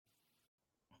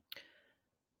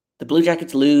The Blue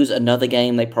Jackets lose another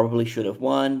game they probably should have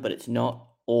won, but it's not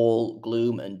all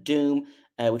gloom and doom.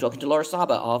 We're talking to Laura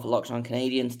Saba of Locked On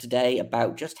Canadians today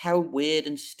about just how weird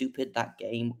and stupid that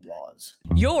game was.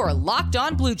 You're Locked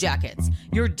On Blue Jackets,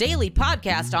 your daily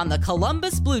podcast on the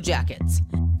Columbus Blue Jackets,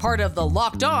 part of the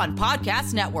Locked On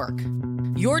Podcast Network.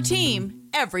 Your team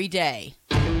every day.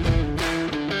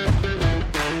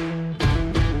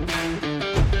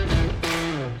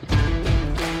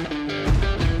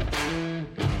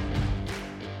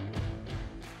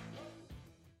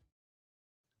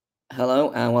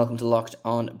 Hello and welcome to Locked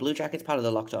On Blue Jackets, part of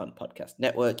the Locked On Podcast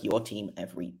Network, your team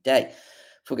every day.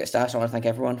 Before we get started, I want to thank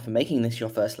everyone for making this your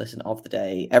first listen of the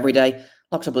day every day.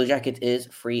 Locked On Blue Jackets is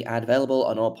free and available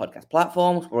on all podcast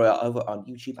platforms. We're over on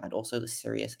YouTube and also the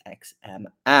SiriusXM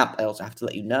app. I also have to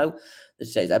let you know that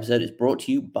today's episode is brought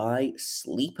to you by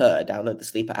Sleeper. Download the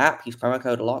Sleeper app, use promo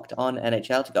code Locked On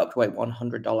NHL to go up to a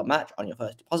 $100 match on your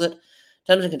first deposit.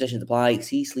 Terms and conditions apply.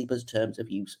 See Sleeper's terms of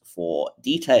use for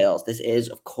details. This is,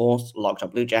 of course, Locked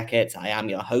On Blue Jackets. I am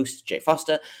your host, Jay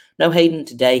Foster. No Hayden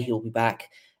today. He'll be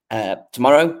back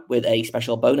tomorrow with a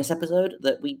special bonus episode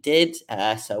that we did.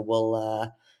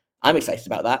 I'm excited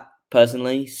about that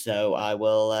personally. So I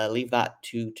will leave that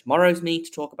to tomorrow's me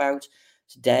to talk about.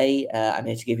 Today, I'm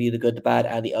here to give you the good, the bad,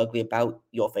 and the ugly about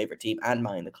your favorite team and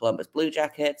mine, the Columbus Blue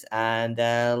Jackets. And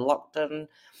Locked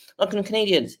On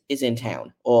Canadians is in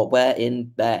town, or we're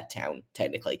in their town,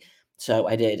 technically. So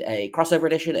I did a crossover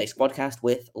edition, a squadcast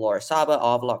with Laura Saba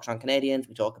of Locked On Canadians.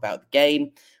 We talk about the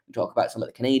game. We talk about some of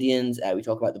the Canadians. We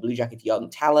talk about the Blue Jackets' young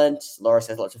talent. Laura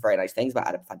says lots of very nice things about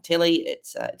Adam Fantilli.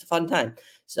 It's a fun time.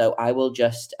 So I will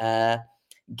just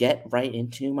get right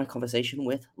into my conversation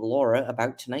with Laura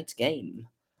about tonight's game.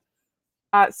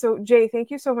 So Jay, thank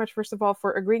you so much, first of all,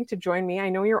 for agreeing to join me. I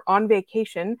know you're on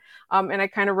vacation, and I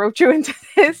kind of wrote you into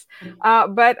this,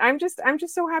 but I'm just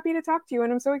so happy to talk to you,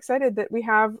 and I'm so excited that we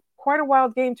have quite a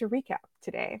wild game to recap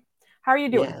today. How are you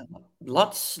doing? Yeah,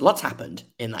 lots happened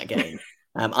in that game.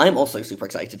 I'm also super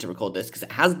excited to record this because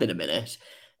it has been a minute.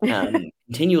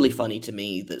 Continually funny to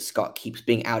me that Scott keeps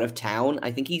being out of town.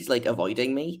 I think he's like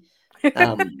avoiding me.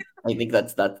 I think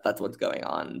that's what's going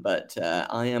on. But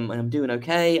I am doing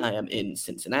okay. I am in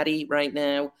Cincinnati right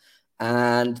now,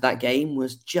 and that game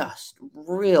was just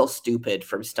real stupid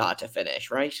from start to finish,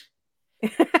 right?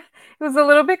 It was a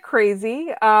little bit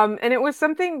crazy, and it was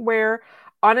something where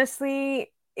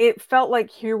honestly it felt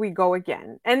like here we go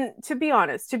again. And to be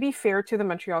honest, to be fair to the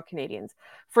Montreal Canadiens,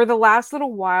 for the last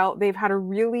little while they've had a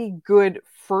really good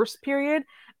first period,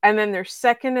 and then their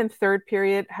second and third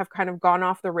period have kind of gone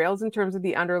off the rails in terms of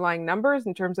the underlying numbers,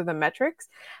 in terms of the metrics.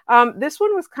 This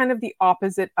one was kind of the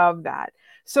opposite of that.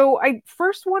 So I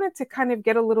first wanted to kind of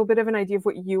get a little bit of an idea of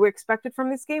what you expected from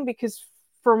this game, because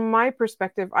from my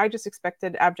perspective, I just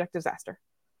expected abject disaster.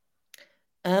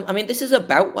 I mean, this is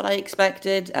about what I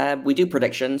expected. We do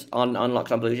predictions on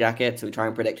Locked On Blue Jackets. So we try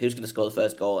and predict who's going to score the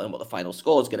first goal and what the final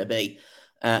score is going to be.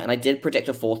 And I did predict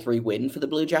a 4-3 win for the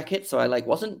Blue Jackets, so I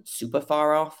wasn't super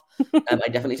far off. I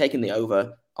definitely taken the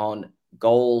over on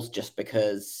goals just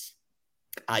because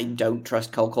I don't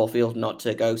trust Cole Caulfield not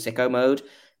to go sicko mode.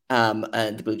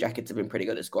 And the Blue Jackets have been pretty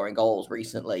good at scoring goals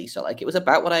recently. So it was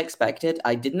about what I expected.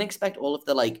 I didn't expect all of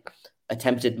the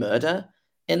attempted murder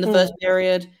in the first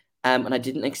period. And I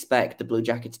didn't expect the Blue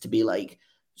Jackets to be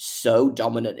so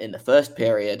dominant in the first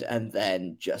period and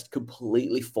then just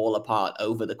completely fall apart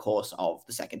over the course of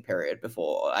the second period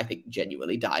before, I think,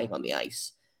 genuinely dying on the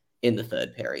ice in the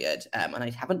third period. And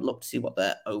I haven't looked to see what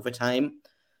their overtime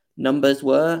numbers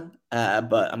were,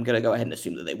 but I'm going to go ahead and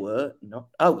assume that they were not.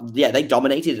 Oh, yeah, they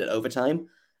dominated at overtime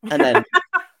and then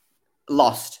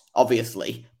lost,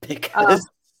 obviously, because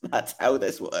that's how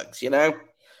this works,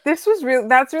 This was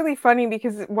that's really funny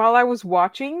because while I was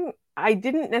watching, I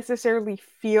didn't necessarily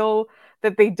feel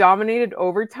that they dominated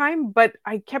overtime, but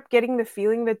I kept getting the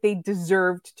feeling that they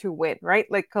deserved to win, right?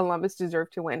 Like Columbus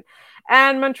deserved to win.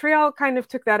 And Montreal kind of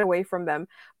took that away from them.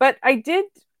 But I did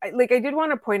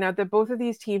want to point out that both of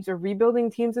these teams are rebuilding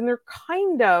teams, and they're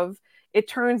kind of, it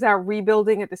turns out,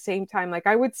 rebuilding at the same time.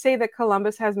 I would say that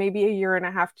Columbus has maybe a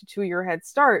 1.5 to 2 year head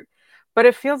start, but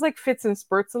it feels like fits and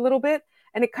spurts a little bit.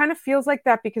 And it kind of feels like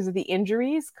that because of the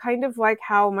injuries, kind of like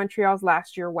how Montreal's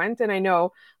last year went. And I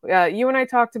know you and I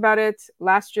talked about it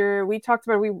last year. We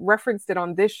referenced it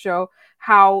on this show,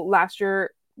 how last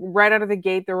year, right out of the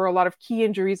gate, there were a lot of key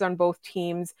injuries on both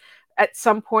teams. At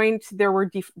some point, there were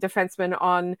defensemen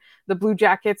on the Blue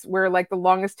Jackets where the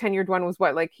longest tenured one was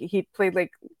he played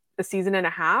a season and a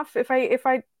half, if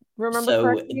I remember So the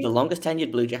correctly. longest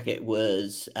tenured Blue Jacket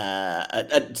was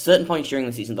at certain points during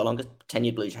the season. The longest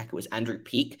tenured Blue Jacket was Andrew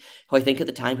Peak, who I think at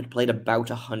the time had played about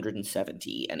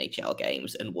 170 NHL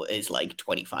games and is like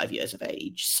 25 years of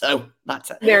age. So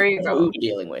that's There you what we go. were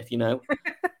dealing with, you know.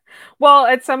 Well,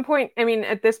 at some point, I mean,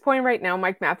 at this point right now,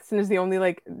 Mike Matheson is the only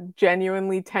like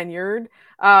genuinely tenured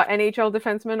NHL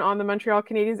defenseman on the Montreal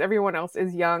Canadiens. Everyone else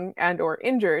is young and or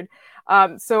injured.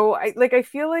 So I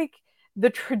feel like the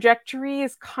trajectory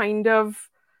is kind of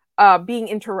being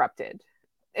interrupted.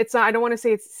 It's not, I don't want to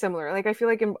say it's similar. Like I feel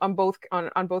like on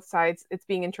both sides it's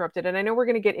being interrupted. And I know we're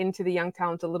going to get into the young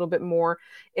talent a little bit more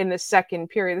in the second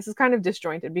period. This is kind of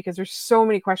disjointed because there's so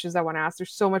many questions I want to ask.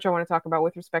 There's so much I want to talk about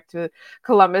with respect to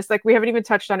Columbus. Like we haven't even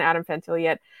touched on Adam Fantilli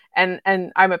yet, and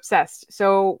I'm obsessed.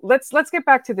 So let's get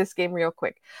back to this game real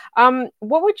quick.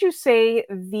 What would you say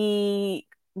the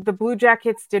Blue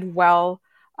Jackets did well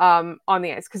on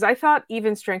the ice? Because I thought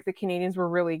even strength the Canadians were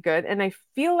really good, and I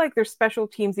feel like their special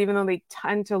teams, even though they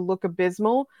tend to look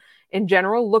abysmal in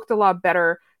general, looked a lot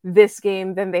better this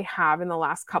game than they have in the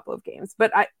last couple of games.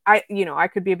 But I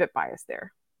could be a bit biased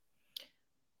there.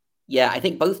 Yeah, I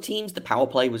think both teams, the power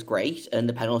play was great and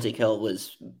the penalty kill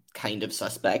was kind of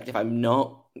suspect. If I'm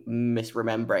not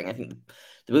misremembering, I think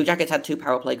the Blue Jackets had 2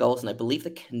 power play goals, and I believe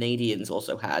the Canadians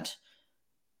also had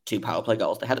 2 power play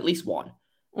goals. They had at least one.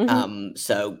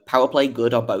 So power play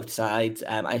good on both sides.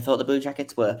 I thought the Blue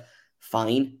Jackets were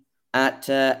fine at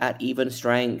even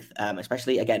strength,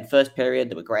 especially again first period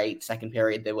they were great. Second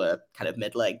period they were kind of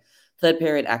middling. Third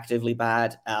period actively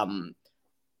bad.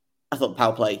 I thought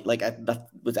power play that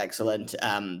was excellent.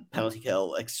 Penalty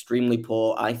kill extremely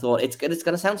poor. I thought it's going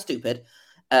to sound stupid.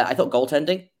 I thought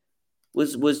goaltending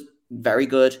was very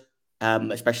good,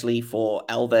 especially for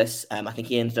Elvis. I think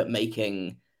he ended up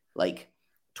making like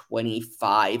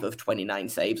 25 of 29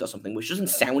 saves or something, which doesn't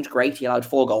sound great. He allowed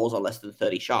 4 goals on less than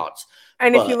 30 shots.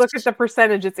 And if you But look at the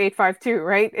percentage, it's 852,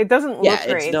 right? It doesn't yeah, look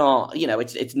it's great. not,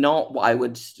 it's not what I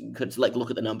could like look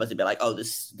at the numbers and be like, oh,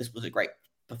 this was a great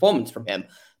performance from him.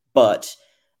 But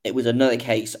it was another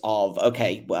case of,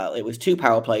 okay, well, it was 2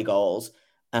 power play goals.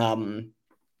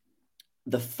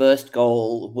 The first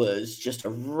goal was just a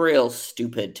real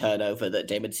stupid turnover that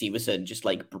Damon Severson just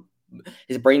like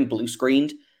his brain blue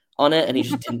screened on it and he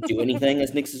just didn't do anything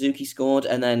as Nick Suzuki scored.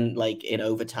 And then like in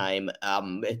overtime,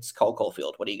 it's Cole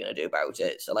Caulfield. What are you going to do about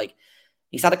it? So like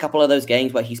he's had a couple of those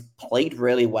games where he's played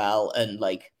really well and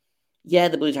like, yeah,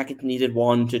 the Blue Jackets needed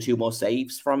 1 to 2 more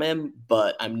saves from him,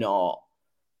 but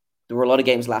there were a lot of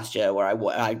games last year where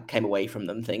I came away from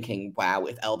them thinking, wow,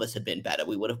 if Elvis had been better,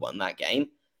 we would have won that game.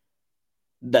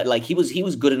 That like he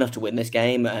was good enough to win this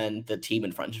game, and the team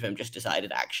in front of him just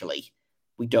decided actually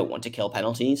we don't want to kill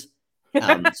penalties,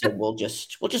 so we'll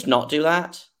just not do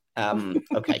that.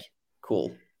 Okay,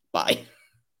 cool, bye.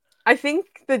 I think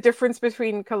the difference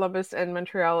between Columbus and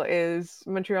Montreal is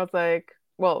Montreal's like,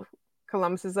 well,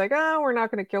 Columbus is like, oh, we're not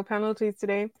going to kill penalties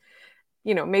today.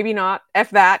 Maybe not.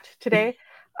 F that today.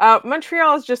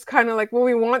 Montreal is just kind of like, well,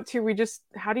 we want to.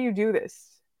 How do you do this?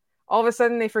 All of a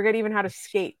sudden, they forget even how to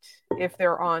skate if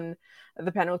they're on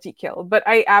the penalty kill. But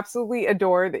I absolutely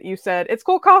adore that you said, it's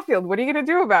Cole Caulfield. What are you going to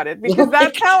do about it? Because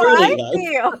that's how I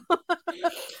feel.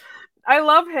 I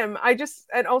love him.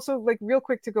 And also, like, real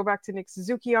quick to go back to Nick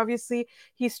Suzuki, obviously,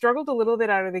 he struggled a little bit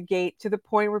out of the gate to the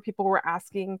point where people were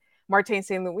asking Martin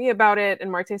St. Louis about it.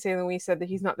 And Martin St. Louis said that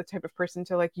he's not the type of person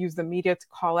to, like, use the media to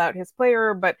call out his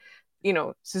player. But,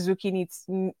 Suzuki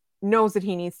knows that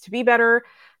he needs to be better.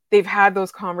 They've had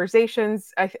those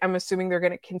conversations. I'm assuming they're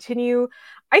going to continue.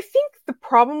 I think the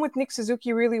problem with Nick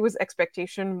Suzuki really was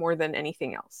expectation more than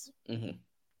anything else. Mm-hmm.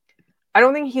 I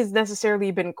don't think he's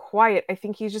necessarily been quiet. I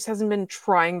think he just hasn't been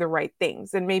trying the right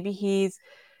things. And maybe he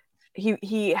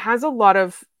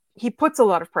puts a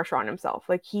lot of pressure on himself.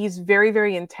 Like he's very,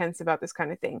 very intense about this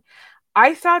kind of thing.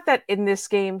 I thought that in this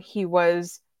game, he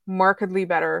was markedly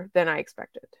better than I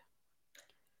expected.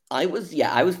 I was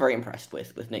very impressed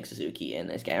with Nick Suzuki in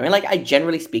this game. I mean, like,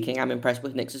 generally speaking, I'm impressed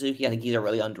with Nick Suzuki. I think he's a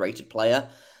really underrated player.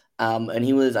 And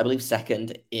he was, I believe,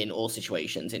 second in all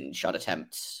situations in shot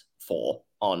attempts for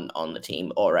on the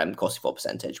team, or Corsi-for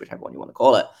percentage, whichever one you want to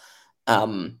call it.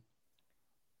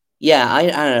 Yeah, I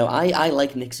don't know. I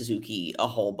like Nick Suzuki a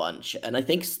whole bunch. And I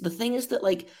think the thing is that,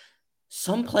 like,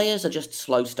 some players are just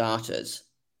slow starters.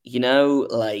 Henrik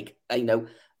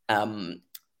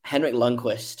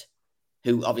Lundqvist,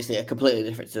 who obviously a completely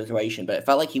different situation, but it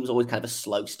felt like he was always kind of a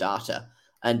slow starter.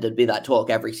 And there'd be that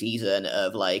talk every season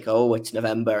of like, oh, it's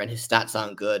November and his stats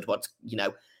aren't good.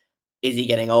 Is he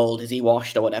getting old? Is he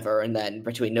washed or whatever? And then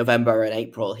between November and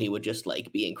April, he would just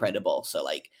like be incredible. So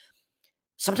like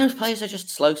sometimes players are just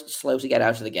slow to get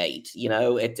out of the gate. You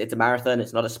know, it's a marathon,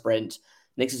 it's not a sprint.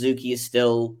 Nick Suzuki is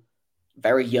still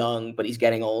very young, but he's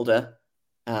getting older.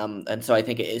 And so I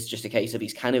think it is just a case of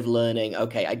he's kind of learning,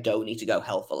 okay, I don't need to go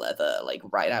hell for leather, like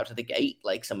right out of the gate,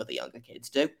 like some of the younger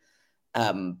kids do.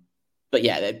 But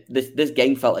yeah, this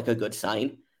game felt like a good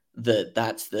sign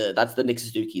that's the Nick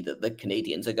Suzuki that the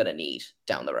Canadians are going to need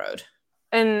down the road.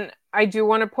 And I do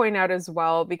want to point out as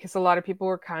well, because a lot of people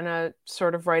were kind of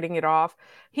sort of writing it off.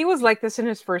 He was like this in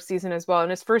his first season as well. In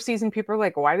his first season, people are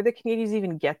like, why did the Canadians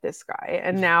even get this guy?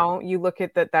 And now you look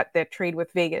at that trade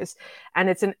with Vegas, and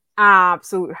it's an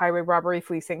absolute highway robbery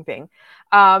fleecing thing.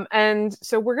 And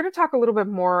so we're going to talk a little bit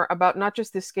more about not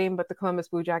just this game, but the Columbus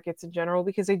Blue Jackets in general,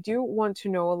 because I do want to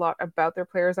know a lot about their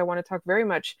players. I want to talk very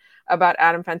much about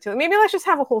Adam Fantilli. Maybe let's just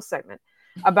have a whole segment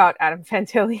about Adam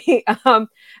Fantilli.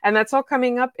 And that's all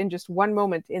coming up in just one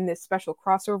moment in this special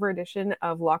crossover edition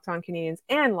of Locked On Canadiens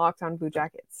and Locked On Blue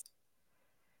Jackets.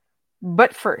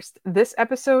 But first, this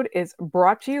episode is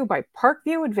brought to you by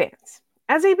Parkview Advance.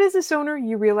 As a business owner,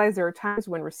 you realize there are times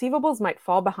when receivables might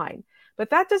fall behind, but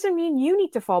that doesn't mean you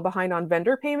need to fall behind on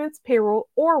vendor payments, payroll,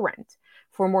 or rent.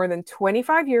 For more than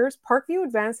 25 years, Parkview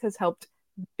Advance has helped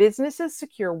businesses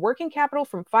secure working capital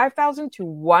from $5,000 to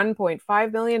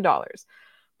 $1.5 million.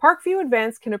 Parkview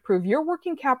Advance can approve your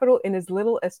working capital in as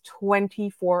little as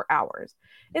 24 hours.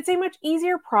 It's a much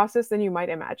easier process than you might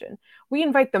imagine. We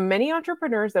invite the many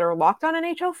entrepreneurs that are Locked On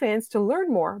NHL fans to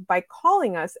learn more by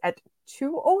calling us at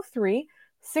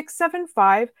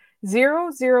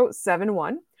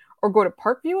 203-675-0071 or go to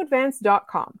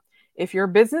parkviewadvance.com. If your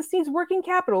business needs working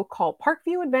capital, call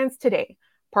Parkview Advance today.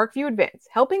 Parkview Advance,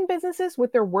 helping businesses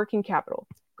with their working capital.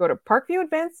 Go to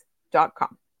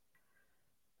parkviewadvance.com.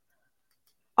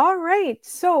 All right,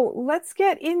 so let's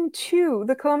get into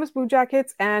the Columbus Blue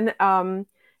Jackets and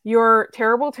your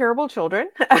terrible, terrible children.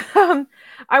 I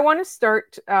want to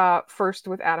start first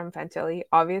with Adam Fantilli.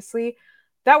 Obviously,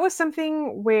 that was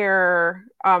something where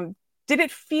did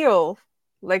it feel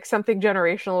like something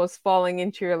generational was falling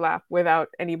into your lap without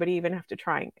anybody even have to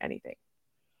try anything?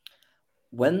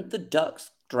 When the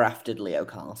Ducks drafted Leo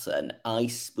Carlsson, I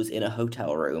was in a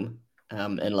hotel room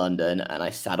in London, and I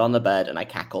sat on the bed and I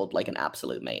cackled like an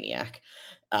absolute maniac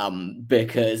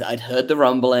because I'd heard the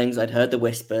rumblings, I'd heard the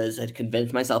whispers, I'd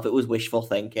convinced myself it was wishful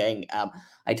thinking.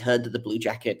 I'd heard that the Blue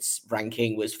Jackets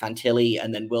ranking was Fantilli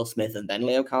and then Will Smith and then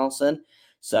Leo Carlsson.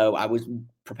 So I was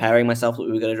preparing myself that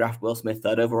we were going to draft Will Smith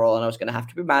third overall, and I was going to have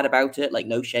to be mad about it. Like,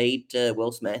 no shade to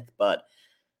Will Smith, but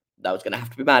I was going to have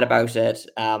to be mad about it.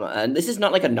 And this is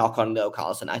not like a knock on Leo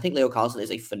Carlsson. I think Leo Carlsson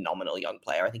is a phenomenal young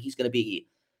player. I think he's going to be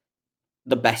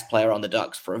the best player on the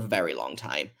Ducks for a very long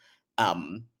time.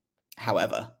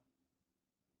 However,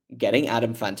 getting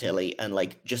Adam Fantilli and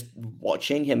like just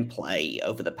watching him play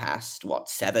over the past,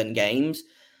 7 games,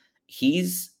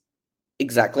 he's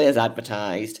exactly as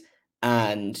advertised.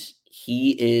 And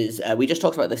he is, we just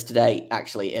talked about this today,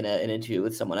 actually, in an interview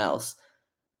with someone else.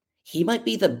 He might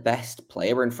be the best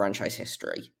player in franchise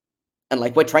history. And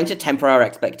like, we're trying to temper our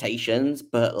expectations,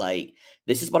 but like,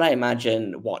 this is what I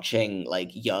imagine watching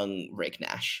like young Rick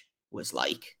Nash was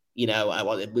like. You know,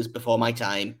 it was before my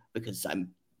time because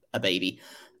I'm a baby.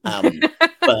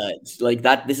 But like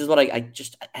that, this is what I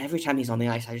just, every time he's on the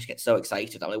ice, I just get so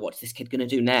excited. I'm like, what's this kid going to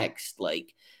do next?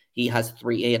 Like, he had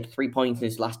 3 points in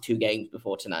his last 2 games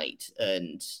before tonight.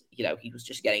 And, you know, he was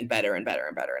just getting better and better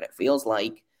and better. And it feels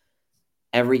like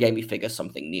every game he figures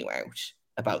something new out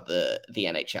about the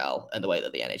NHL and the way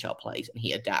that the NHL plays, and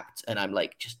he adapts. And I'm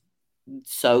like, just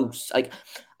so like,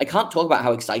 I can't talk about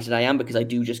how excited I am because I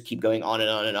do just keep going on and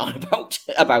on and on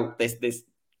about this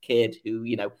kid who,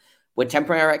 you know, we're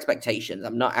tempering our expectations.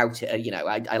 I'm not out to, you know,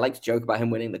 I like to joke about him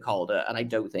winning the Calder, and I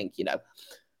don't think, you know,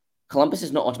 Columbus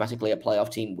is not automatically a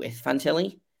playoff team with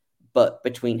Fantilli, but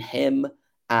between him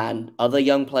and other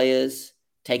young players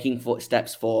taking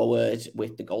steps forward,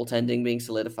 with the goaltending being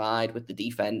solidified, with the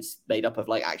defense made up of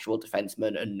like actual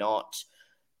defensemen and not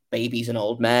babies and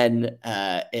old men,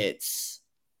 it's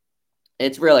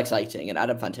real exciting. And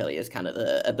Adam Fantilli is kind of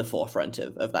at the forefront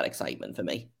of that excitement for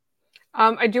me.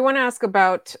 I do want to ask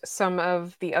about some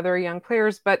of the other young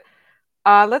players, but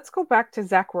let's go back to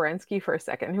Zach Werenski for a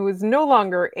second, who is no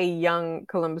longer a young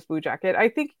Columbus Blue Jacket. I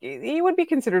think he would be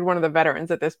considered one of the veterans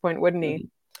at this point, wouldn't he?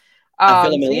 I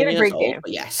feel a million he had a great years old, game.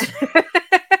 but yes.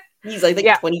 He's, I think,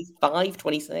 25,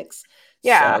 26.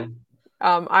 Yeah. So.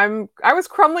 I was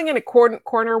crumbling in a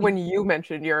corner when you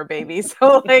mentioned you're a baby.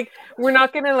 So like, we're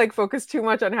not going to like focus too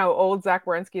much on how old Zach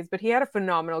Werenski is, but he had a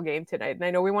phenomenal game tonight. And I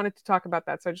know we wanted to talk about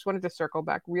that. So I just wanted to circle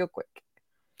back real quick.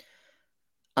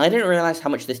 I didn't realize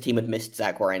how much this team had missed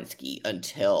Zach Werenski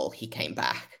until he came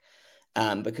back.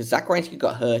 because Zach Werenski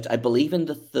got hurt, I believe, in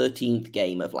the 13th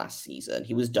game of last season.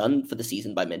 He was done for the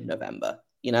season by mid-November,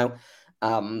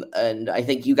 and I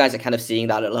think you guys are kind of seeing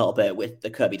that a little bit with the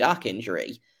Kirby Dach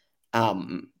injury,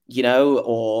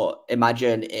 or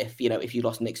imagine if you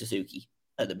lost Nick Suzuki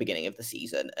at the beginning of the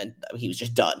season and he was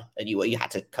just done and you had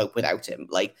to cope without him.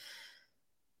 Like,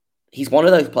 he's one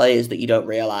of those players that you don't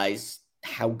realize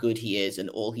how good he is and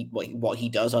what he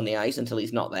does on the ice until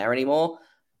he's not there anymore.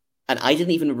 And I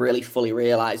didn't even really fully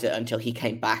realize it until he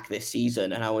came back this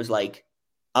season, and I was like,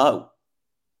 oh,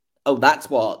 that's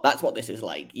what this is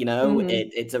like.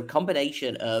 It's a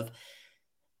combination of,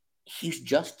 he's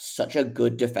just such a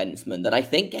good defenseman that I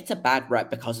think gets a bad rep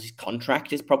because his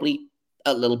contract is probably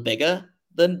a little bigger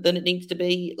than it needs to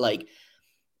be. Like,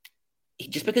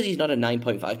 just because he's not a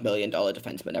 $9.5 million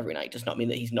defenseman every night does not mean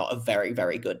that he's not a very,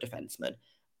 very good defenseman.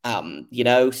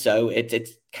 So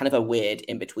it's kind of a weird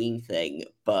in-between thing,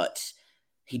 but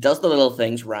he does the little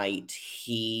things right.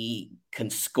 He can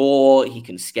score, he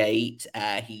can skate,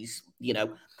 he's,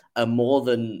 a more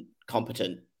than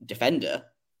competent defender,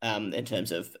 in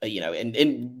terms of,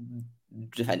 in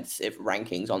defensive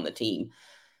rankings on the team.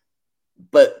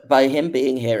 But by him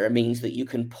being here, it means that you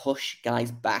can push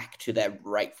guys back to their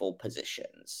rightful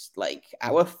positions. Like,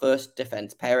 our first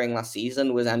defense pairing last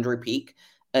season was Andrew Peeke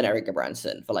and Erik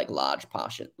Gudbranson for large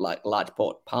part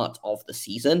of the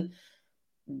season.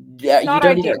 Yeah, you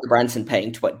don't need Erik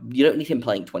Gudbranson you don't need him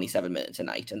playing 27 minutes a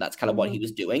night, and that's kind of what he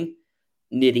was doing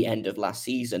near the end of last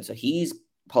season. So he's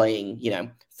playing,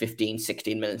 15,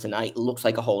 16 minutes a night. Looks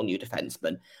like a whole new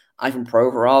defenseman. Ivan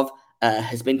Provorov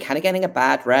has been kind of getting a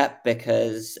bad rep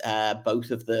because both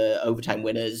of the overtime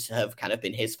winners have kind of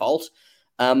been his fault.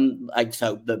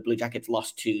 So the Blue Jackets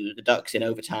lost to the Ducks in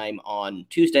overtime on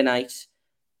Tuesday night.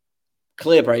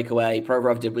 Clear breakaway.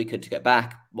 Provorov did what he could to get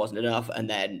back. Wasn't enough. And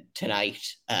then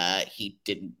tonight, he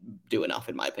didn't do enough,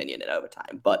 in my opinion, in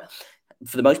overtime. But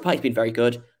for the most part, he's been very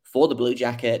good for the Blue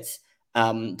Jackets.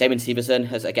 Damon Severson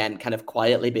has, again, kind of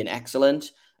quietly been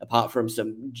excellent, apart from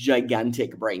some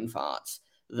gigantic brain farts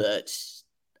that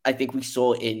I think we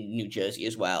saw in New Jersey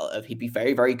as well. Of he'd be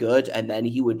very, very good, and then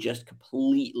he would just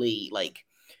completely,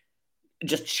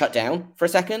 just shut down for a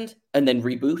second and then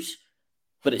reboot.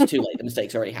 But it's too late. The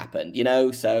mistake's already happened,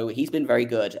 So he's been very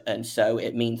good, and so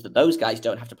it means that those guys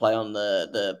don't have to play on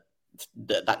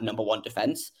that number one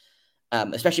defense,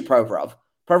 especially Provorov.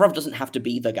 Provorov doesn't have to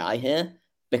be the guy here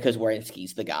because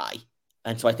Werenski's the guy,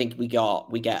 and so I think we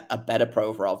get a better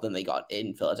Provorov than they got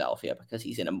in Philadelphia because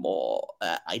he's in a more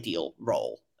ideal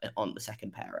role on the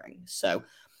second pairing. So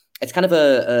it's kind of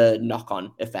a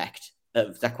knock-on effect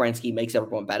of Zach Werenski makes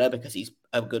everyone better because he's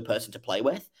a good person to play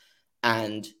with,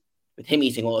 and with him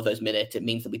eating all of those minutes, it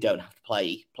means that we don't have to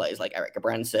play players like Erik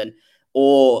Gudbranson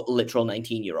or literal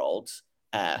 19-year-olds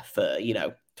for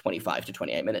 25 to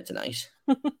 28 minutes a night.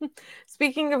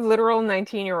 Speaking of literal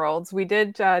 19-year-olds, we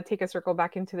did take a circle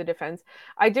back into the defense.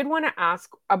 I did want to ask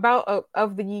about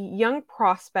of the young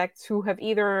prospects who have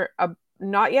either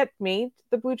not yet made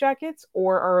the Blue Jackets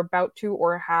or are about to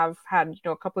or have had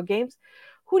a couple of games.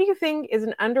 Who do you think is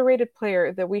an underrated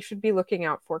player that we should be looking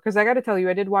out for? Because I got to tell you,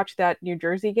 I did watch that New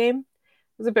Jersey game.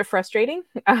 It was a bit frustrating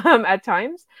at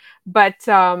times, but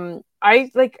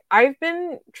I've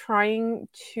been trying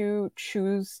to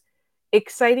choose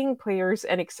exciting players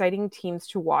and exciting teams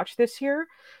to watch this year.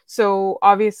 So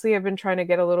obviously I've been trying to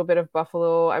get a little bit of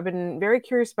Buffalo. I've been very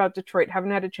curious about Detroit.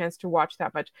 Haven't had a chance to watch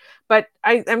that much, but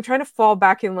I'm trying to fall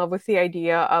back in love with the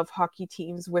idea of hockey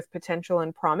teams with potential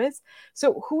and promise.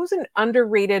 So who's an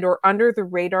underrated or under the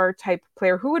radar type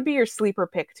player? Who would be your sleeper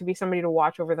pick to be somebody to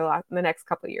watch over the next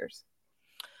couple of years?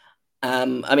 I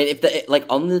mean, if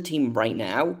on the team right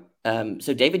now,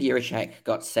 so David Jiricek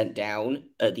got sent down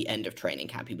at the end of training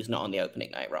camp. He was not on the opening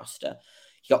night roster.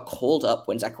 He got called up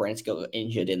when Zach Werenski got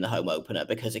injured in the home opener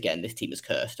because, again, this team is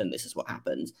cursed and this is what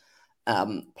happens.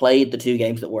 Played the 2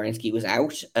 games that Werenski was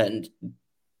out, and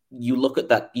you looked at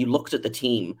the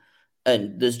team,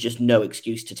 and there's just no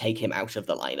excuse to take him out of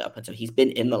the lineup. And so he's been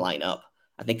in the lineup.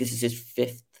 I think this is his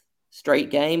 5th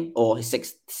straight game or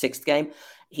his sixth game.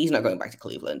 He's not going back to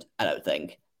Cleveland, I don't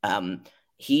think.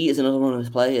 He is another one of those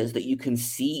players that you can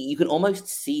almost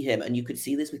see him, and you could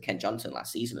see this with Kent Johnson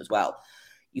last season as well.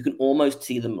 You can almost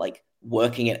see them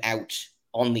working it out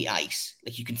on the ice.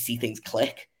 You can see things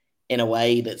click in a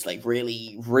way that's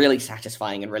really, really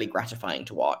satisfying and really gratifying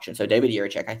to watch. And so David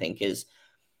Jiricek, I think, is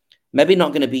maybe not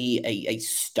going to be a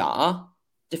star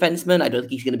defenseman. I don't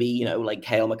think he's going to be,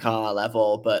 Cale Makar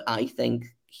level, but I think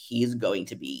he is going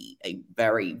to be a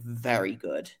very, very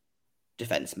good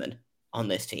defenseman on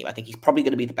this team. I think he's probably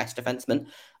going to be the best defenseman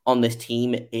on this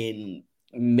team in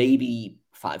maybe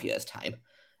 5 years' time.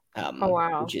 Oh,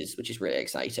 wow. which is really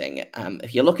exciting.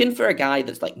 If you're looking for a guy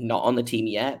that's like not on the team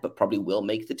yet, but probably will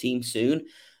make the team soon,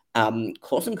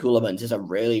 Corson Ceulemans is a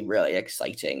really, really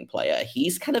exciting player.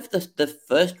 He's kind of the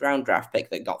first round draft pick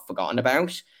that got forgotten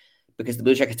about because the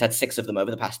Blue Jackets had 6 of them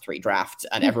over the past 3 drafts,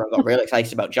 and everyone got really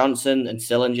excited about Johnson and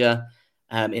Sillinger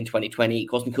in 2020.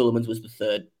 Corson Ceulemans was the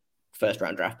third first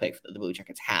round draft pick that the Blue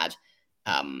Jackets had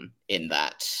in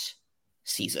that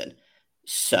season.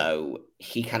 So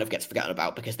he kind of gets forgotten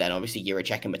about because then obviously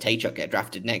Jiricek and Matejchuk get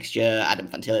drafted next year, Adam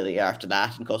Fantilli the year after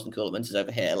that, and Corson Ceulemans is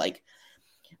over here. Like,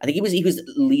 I think he was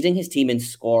leading his team in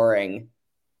scoring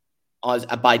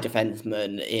by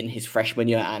defenseman in his freshman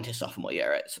year and his sophomore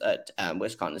year at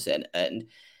Wisconsin, and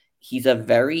he's a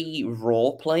very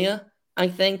raw player, I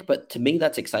think. But to me,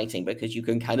 that's exciting because you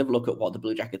can kind of look at what the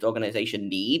Blue Jackets organization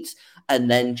needs and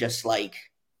then just like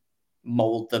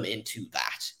mold them into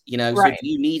that, you know. Right. So if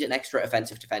you need an extra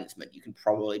offensive defenseman, you can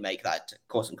probably make that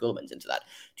Corson Ceulemans into that.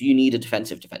 Do you need a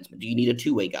defensive defenseman? Do you need a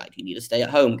two-way guy? Do you need a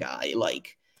stay-at-home guy?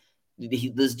 Like,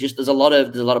 there's a lot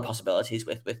of possibilities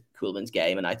with Ceulemans'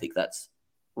 game, and I think that's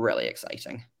really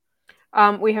exciting.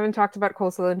 We haven't talked about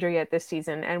Cole Sillinger yet this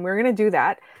season, and we're going to do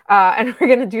that. And we're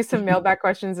going to do some mailback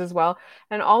questions as well.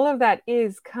 And all of that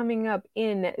is coming up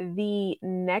in the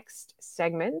next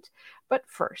segment. But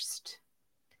first,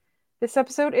 this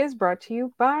episode is brought to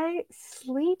you by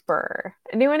Sleeper.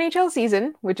 A new NHL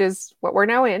season, which is what we're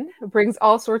now in, brings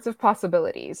all sorts of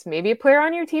possibilities. Maybe a player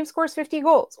on your team scores 50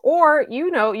 goals, or,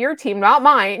 you know, your team, not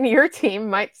mine, your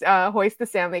team might hoist the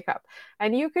Stanley Cup.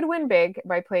 And you could win big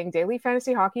by playing daily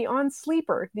fantasy hockey on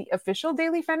Sleeper, the official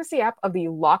daily fantasy app of the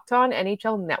Locked On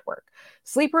NHL Network.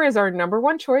 Sleeper is our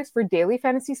 #1 choice for daily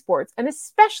fantasy sports, and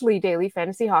especially daily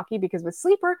fantasy hockey, because with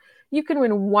Sleeper, you can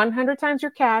win 100 times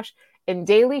your cash in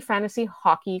daily fantasy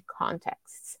hockey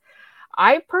contexts.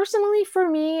 I personally, for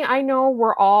me, I know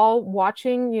we're all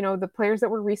watching, you know, the players that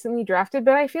were recently drafted,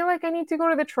 but I feel like I need to go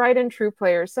to the tried and true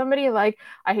players. Somebody like,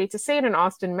 I hate to say it, an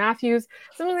Austin Matthews,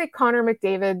 somebody like Connor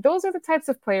McDavid. Those are the types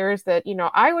of players that, you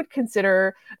know, I would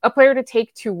consider a player to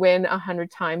take to win 100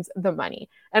 times the money.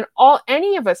 And all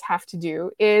any of us have to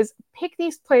do is pick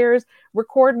these players,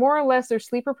 record more or less their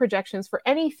sleeper projections for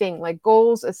anything like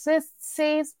goals, assists,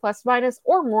 saves, plus minus,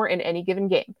 or more in any given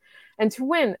game. And to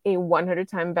win a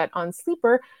 100-time bet on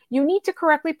Sleeper, you need to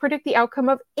correctly predict the outcome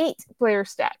of 8 player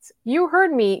stats. You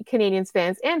heard me, Canadiens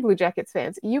fans and Blue Jackets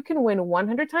fans. You can win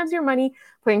 100 times your money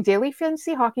playing daily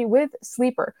fantasy hockey with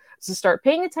Sleeper. So start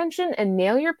paying attention and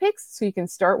nail your picks so you can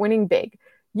start winning big.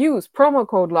 Use promo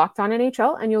code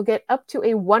LOCKEDONNHL and you'll get up to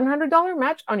a $100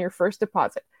 match on your first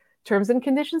deposit. Terms and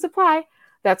conditions apply.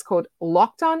 That's code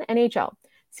LOCKEDONNHL.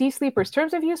 See Sleeper's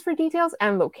terms of use for details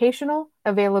and locational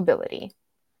availability.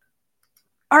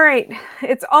 All right,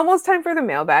 it's almost time for the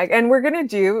mailbag, and we're going to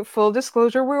do, full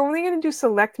disclosure, we're only going to do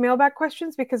select mailbag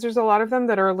questions because there's a lot of them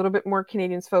that are a little bit more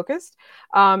Canadiens focused,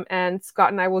 and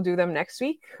Scott and I will do them next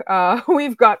week.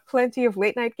 We've got plenty of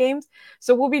late night games,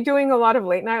 so we'll be doing a lot of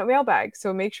late night mailbag,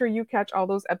 so make sure you catch all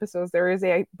those episodes. There is,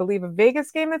 I believe, a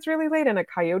Vegas game that's really late and a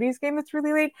Coyotes game that's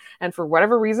really late, and for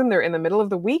whatever reason, they're in the middle of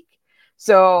the week,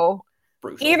 so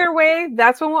brutal. Either way,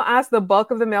 that's when we'll ask the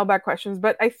bulk of the mailbag questions,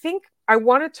 but I think I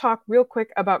want to talk real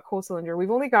quick about Cole Sillinger.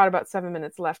 We've only got about 7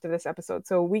 minutes left of this episode,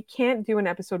 so we can't do an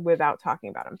episode without talking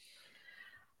about him.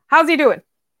 How's he doing?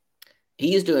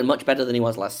 He is doing much better than he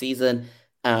was last season.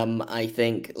 I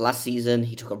think last season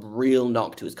he took a real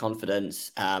knock to his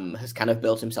confidence, has kind of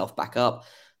built himself back up.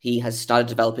 He has started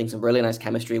developing some really nice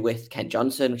chemistry with Kent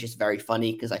Johnson, which is very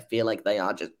funny because I feel like they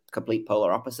are just complete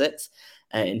polar opposites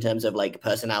in terms of like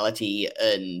personality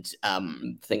and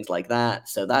things like that.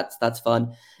 So that's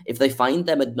fun. If they find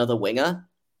them another winger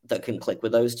that can click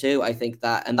with those two, I think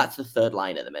that, and that's the third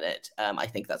line at the minute. I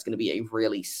think that's going to be a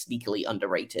really sneakily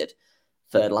underrated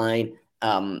third line.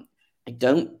 I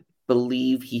don't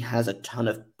believe he has a ton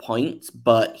of points,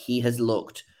 but he has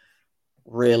looked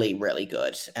really, really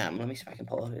good. Let me see if I can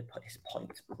pull his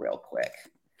points real quick.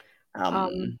 I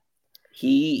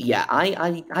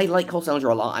like Cole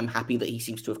Sillinger a lot. I'm happy that he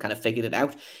seems to have kind of figured it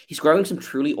out. He's growing some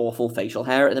truly awful facial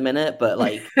hair at the minute, but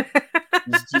like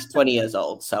he's 20 years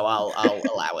old, so I'll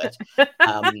allow it.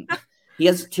 He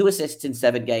has 2 assists in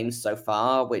 7 games so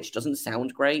far, which doesn't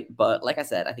sound great, but like I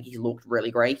said, I think he's looked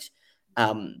really great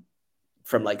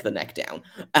from like the neck down.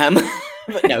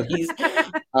 But no,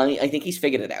 I think he's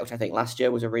figured it out. I think last year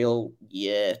was a real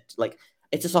year. Like,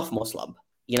 it's a sophomore slump,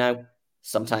 you know?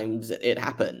 Sometimes it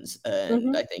happens.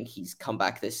 And I think he's come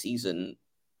back this season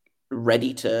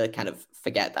ready to kind of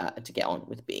forget that and to get on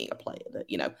with being a player that,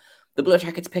 you know, the Blue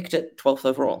Jackets picked at 12th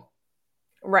overall.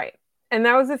 Right. And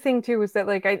that was the thing too, is that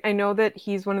like I know that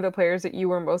he's one of the players that you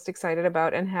were most excited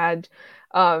about and had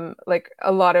like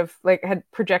a lot of like had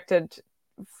projected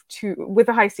to with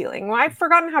a high ceiling. Well, I've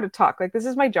forgotten how to talk. Like this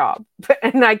is my job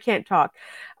and I can't talk.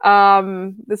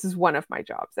 This is one of my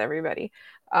jobs, everybody.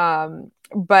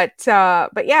 But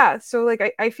yeah, so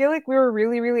like I feel like we were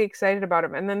really, really excited about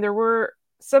him. And then there were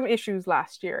some issues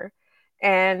last year.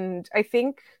 And I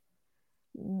think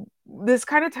this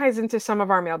kind of ties into some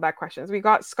of our mailbag questions.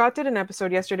 Scott did an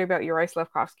episode yesterday about Uri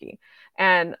Slavkovsky,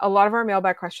 and a lot of our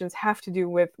mailbag questions have to do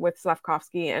with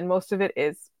Slavkovsky, and most of it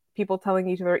is people telling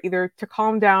each other either to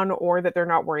calm down or that they're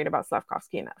not worried about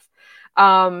Slavkovsky enough.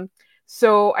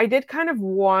 So I did kind of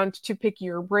want to pick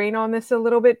your brain on this a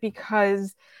little bit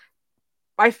because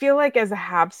I feel like as a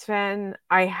Habs fan,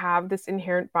 I have this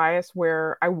inherent bias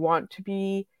where I want to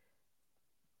be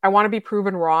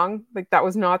proven wrong. Like that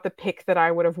was not the pick that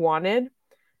I would have wanted.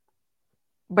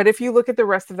 But if you look at the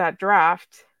rest of that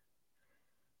draft,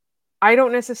 I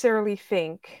don't necessarily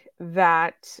think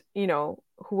that,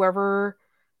 whoever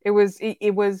it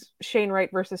was Shane Wright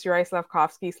versus Uri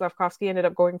Slavkovsky. Slavkovsky ended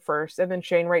up going first, and then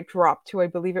Shane Wright dropped to, I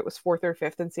believe it was fourth or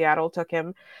fifth, and Seattle took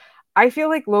him. I feel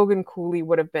like Logan Cooley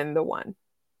would have been the one.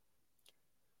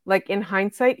 Like in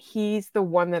hindsight, he's the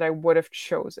one that I would have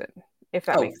chosen, if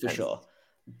that makes sense. For sure.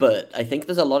 But I think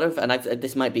there's a lot of, and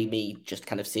this might be me just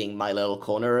kind of seeing my little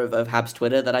corner of Habs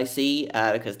Twitter that I see,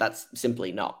 because that's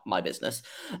simply not my business.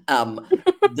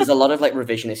 There's a lot of like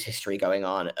revisionist history going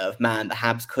on of, man, the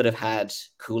Habs could have had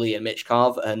Cooley and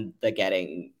Michkov, and they're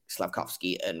getting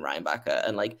Slavkovsky and Reinbacher.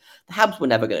 And like, the Habs were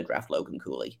never going to draft Logan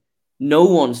Cooley. No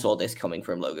one saw this coming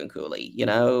from Logan Cooley,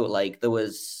 like there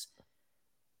was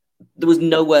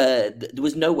no way that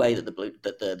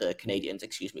the Canadians,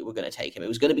 were going to take him. It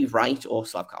was going to be Wright or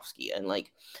Slavkovsky, and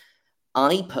like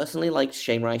I personally liked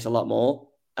Shane Wright a lot more.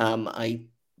 I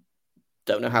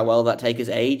don't know how well that take has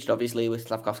aged, obviously with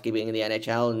Slavkovsky being in the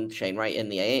NHL and Shane Wright in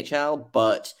the AHL,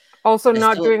 but also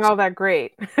not doing all that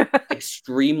great.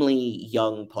 Extremely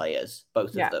young players,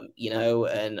 both of them,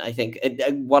 and I think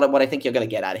what I think you're going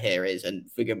to get at here is,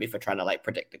 and forgive me for trying to like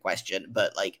predict the question,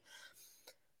 but like,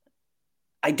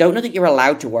 I don't know that you're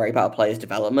allowed to worry about a player's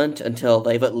development until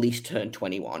they've at least turned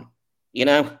 21,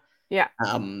 Yeah.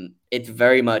 It's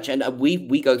very much, and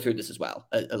we go through this as well,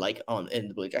 like in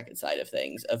the Blue Jacket side of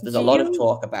things. There's a lot of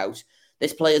talk about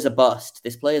this player's a bust,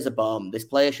 this player's a bum, this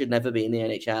player should never be in the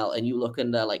NHL, and you look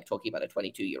and they're like talking about a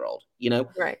 22-year-old,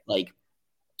 Right. Like,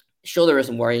 sure, there are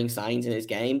some worrying signs in his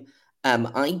game.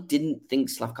 I didn't think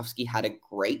Slavkovsky had a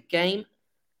great game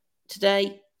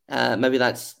today. Maybe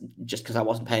that's just because I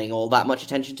wasn't paying all that much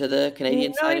attention to the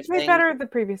Canadian side of things. He played better the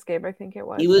previous game, I think it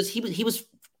was. He was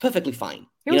perfectly fine.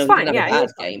 He was fine. He didn't have a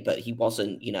bad game, but he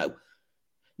wasn't,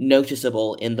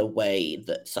 noticeable in the way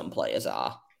that some players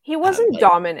are. He wasn't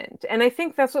dominant, and I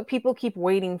think that's what people keep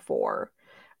waiting for.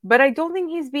 But I don't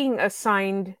think he's being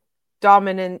assigned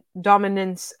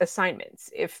dominance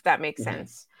assignments, if that makes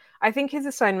sense. I think his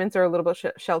assignments are a little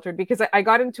bit sheltered, because I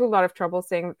got into a lot of trouble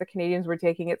saying that the Canadians were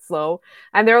taking it slow.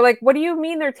 And they're like, what do you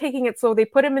mean they're taking it slow? They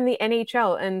put him in the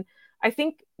NHL. And I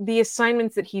think the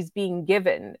assignments that he's being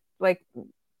given, like,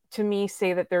 to me,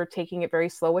 say that they're taking it very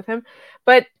slow with him.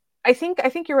 But I think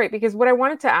you're right, because what I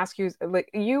wanted to ask you is, like,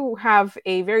 you have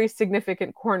a very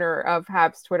significant corner of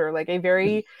Habs Twitter, like a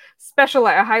very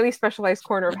a highly specialized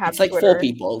corner of Habs It's like Twitter. 4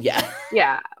 people, yeah.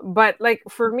 Yeah, but like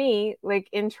for me, like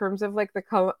in terms of like the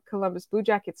Columbus Blue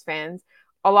Jackets fans,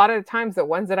 a lot of the times the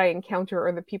ones that I encounter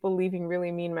are the people leaving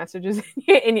really mean messages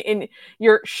in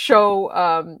your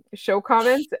show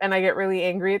comments, and I get really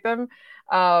angry at them.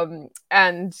 I'm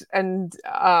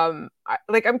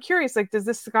curious, like, does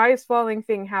the sky is falling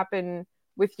thing happen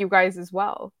with you guys as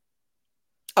well?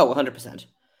 Oh, 100%.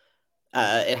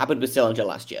 It happened with Sillinger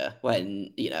last year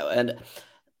when, and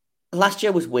last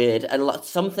year was weird. And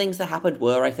some things that happened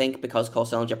were, I think, because Cole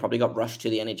Sillinger probably got rushed to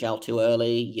the NHL too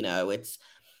early.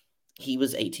 He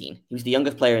was 18. He was the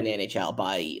youngest player in the NHL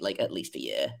by like at least a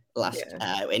year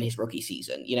in his rookie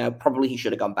season. Probably he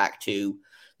should have gone back to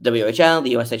WHL,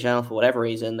 the USHL, for whatever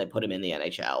reason. They put him in the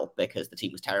NHL because the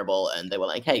team was terrible, and they were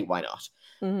like, hey, why not?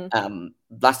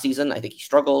 Last season, I think he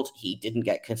struggled. He didn't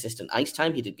get consistent ice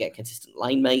time. He didn't get consistent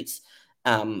line mates.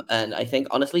 And I think,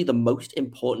 honestly, the most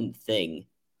important thing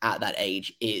at that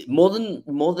age is more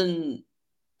than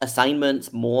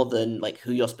assignments, more than like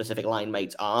who your specific line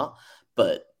mates are,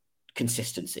 but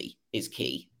consistency is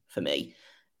key for me.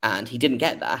 And he didn't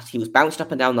get that. He was bounced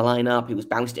up and down the lineup. He was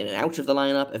bounced in and out of the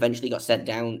lineup. Eventually got sent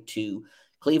down to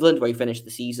Cleveland, where he finished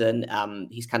the season.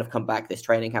 He's kind of come back this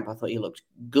training camp. I thought he looked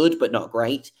good, but not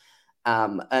great.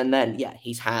 And then,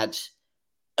 he's had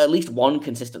at least one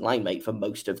consistent line mate for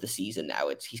most of the season now.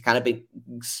 He's kind of been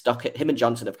stuck. Him and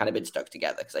Johnson have kind of been stuck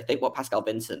together, because I think what Pascal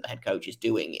Vincent, the head coach, is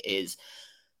doing is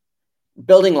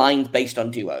building lines based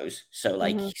on duos. So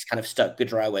like he's kind of stuck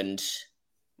Gaudreau and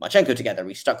Marchenko together.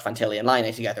 He's stuck Fantilli and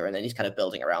Laine together, and then he's kind of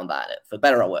building around that. For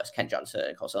better or worse, Kent Johnson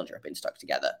and Cole Sillinger have been stuck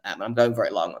together. I'm going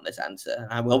very long on this answer.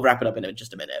 I will wrap it up in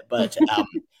just a minute, but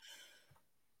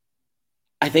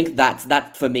I think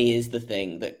that for me is the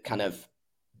thing that kind of,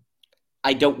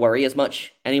 I don't worry as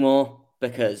much anymore,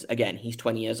 because again, he's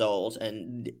 20 years old,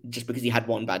 and just because he had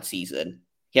one bad season,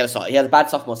 he had a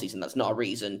bad sophomore season, that's not a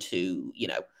reason to,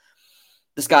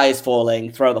 the sky is falling,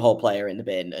 throw the whole player in the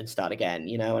bin and start again,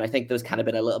 And I think there's kind of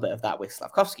been a little bit of that with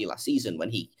Slavkovsky last season,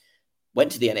 when he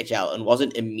went to the NHL and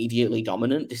wasn't immediately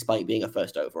dominant despite being a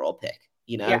first overall pick,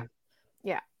 Yeah.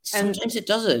 Sometimes it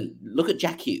doesn't. Look at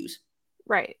Jack Hughes.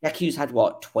 Right. Jack Hughes had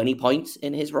 20 points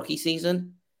in his rookie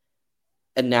season?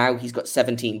 And now he's got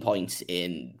 17 points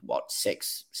in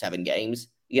 6-7 games.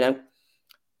 It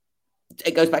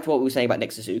goes back to what we were saying about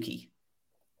Nick Suzuki.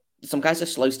 Some guys are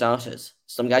slow starters.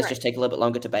 Some guys just take a little bit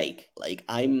longer to bake. Like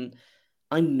I'm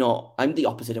the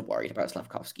opposite of worried about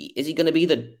Slavkovsky. Is he going to be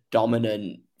the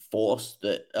dominant force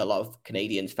that a lot of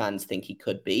Canadiens fans think he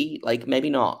could be? Like, maybe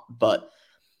not, but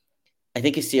I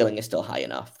think his ceiling is still high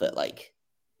enough that like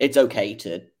it's okay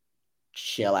to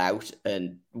chill out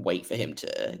and wait for him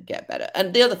to get better.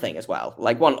 And the other thing as well,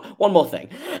 like one more thing,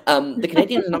 the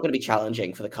Canadiens are not going to be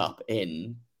challenging for the cup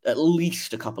in at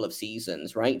least a couple of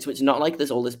seasons, right? So it's not like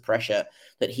there's all this pressure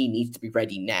that he needs to be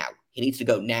ready now. He needs to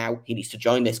go now. He needs to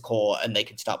join this core, and they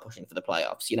can start pushing for the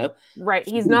playoffs. Right?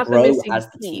 He's not the missing as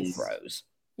the piece. team grows.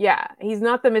 Yeah, he's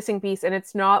not the missing piece, and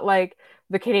it's not like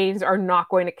the Canadiens are not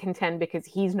going to contend because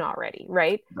he's not ready,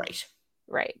 right?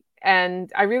 Right.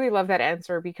 And I really love that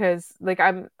answer, because like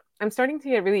I'm starting to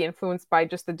get really influenced by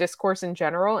just the discourse in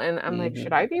general, and I'm like,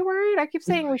 should I be worried? I keep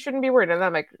saying we shouldn't be worried, and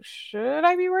I'm like, should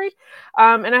I be worried?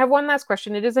 And I have one last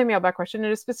question. It is a mailbag question.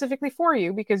 It is specifically for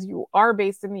you, because you are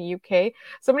based in the UK.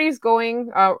 Somebody's going,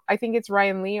 I think it's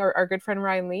Ryan Lee, or our good friend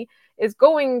Ryan Lee, is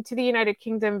going to the United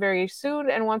Kingdom very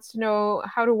soon and wants to know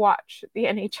how to watch the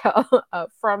NHL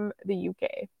from the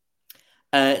UK.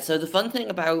 So the fun thing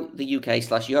about the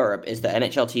UK/Europe is that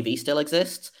NHL TV still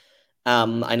exists.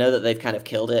 I know that they've kind of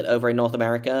killed it over in North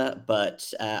America,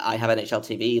 but I have NHL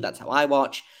TV. That's how I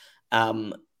watch.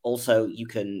 Also, you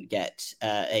can get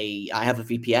I have a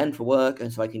VPN for work,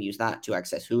 and so I can use that to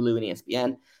access Hulu and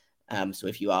ESPN. So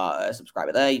if you are a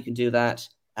subscriber there, you can do that.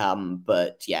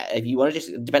 But yeah, if you want to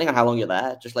just, depending on how long you're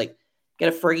there, just like get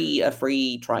a free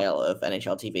trial of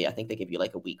NHL TV. I think they give you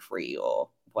like a week free or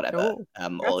whatever,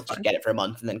 or just get it for a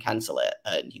month and then cancel it,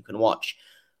 and you can watch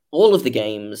all of the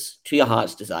games to your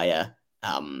heart's desire,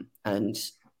 and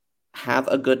have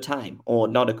a good time, or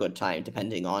not a good time,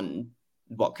 depending on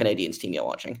what Canadiens team you're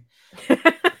watching.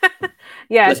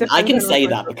 Yeah, listen, I can say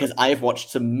that because I've watched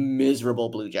some miserable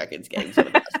Blue Jackets games over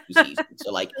the past 2 seasons.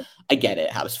 So like, I get it,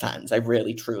 Habs fans. I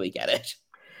really, truly get it.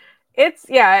 It's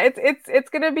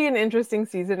gonna be an interesting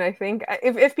season, I think.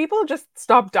 If people just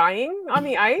stop dying on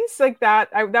the ice like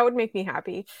that, that would make me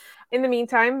happy. In the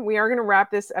meantime, we are gonna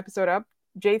wrap this episode up.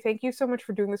 Jay, thank you so much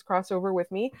for doing this crossover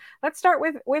with me. Let's start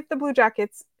with the Blue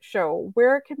Jackets show.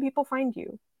 Where can people find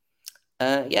you?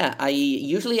 I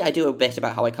usually do a bit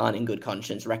about how I can't in good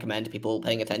conscience recommend people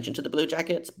paying attention to the Blue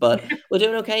Jackets, but we're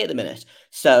doing okay at the minute.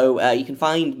 So you can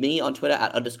find me on Twitter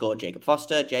at _Jacob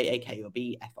Foster,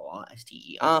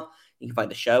 JAKOBFORSTER. You can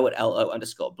find the show at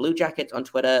LO_Blue Jackets on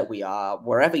Twitter. We are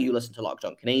wherever you listen to Locked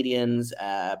On Canadiens,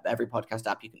 every podcast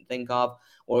app you can think of.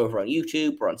 We're over on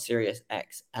YouTube, we're on Sirius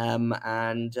XM,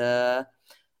 and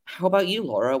how about you,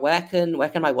 Laura? Where can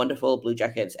my wonderful Blue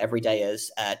Jackets everydayers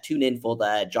tune in for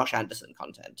their Josh Anderson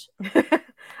content?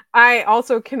 I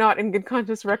also cannot in good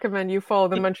conscience recommend you follow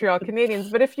the Montreal Canadiens,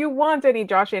 but if you want any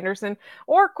Josh Anderson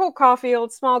or Cole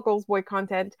Caulfield Small Goals Boy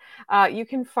content, you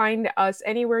can find us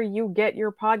anywhere you get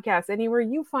your podcasts, anywhere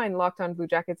you find Locked On Blue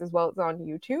Jackets, as well as on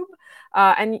YouTube.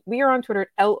 And we are on Twitter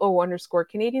at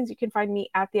LO_Canadiens. You can find me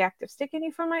at The Active Stick, and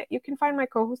you can find my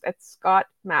co-host at Scott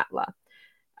Matla.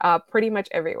 Pretty much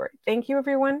everywhere. Thank you,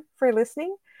 everyone, for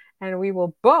listening, and we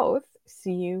will both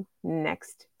see you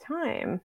next time.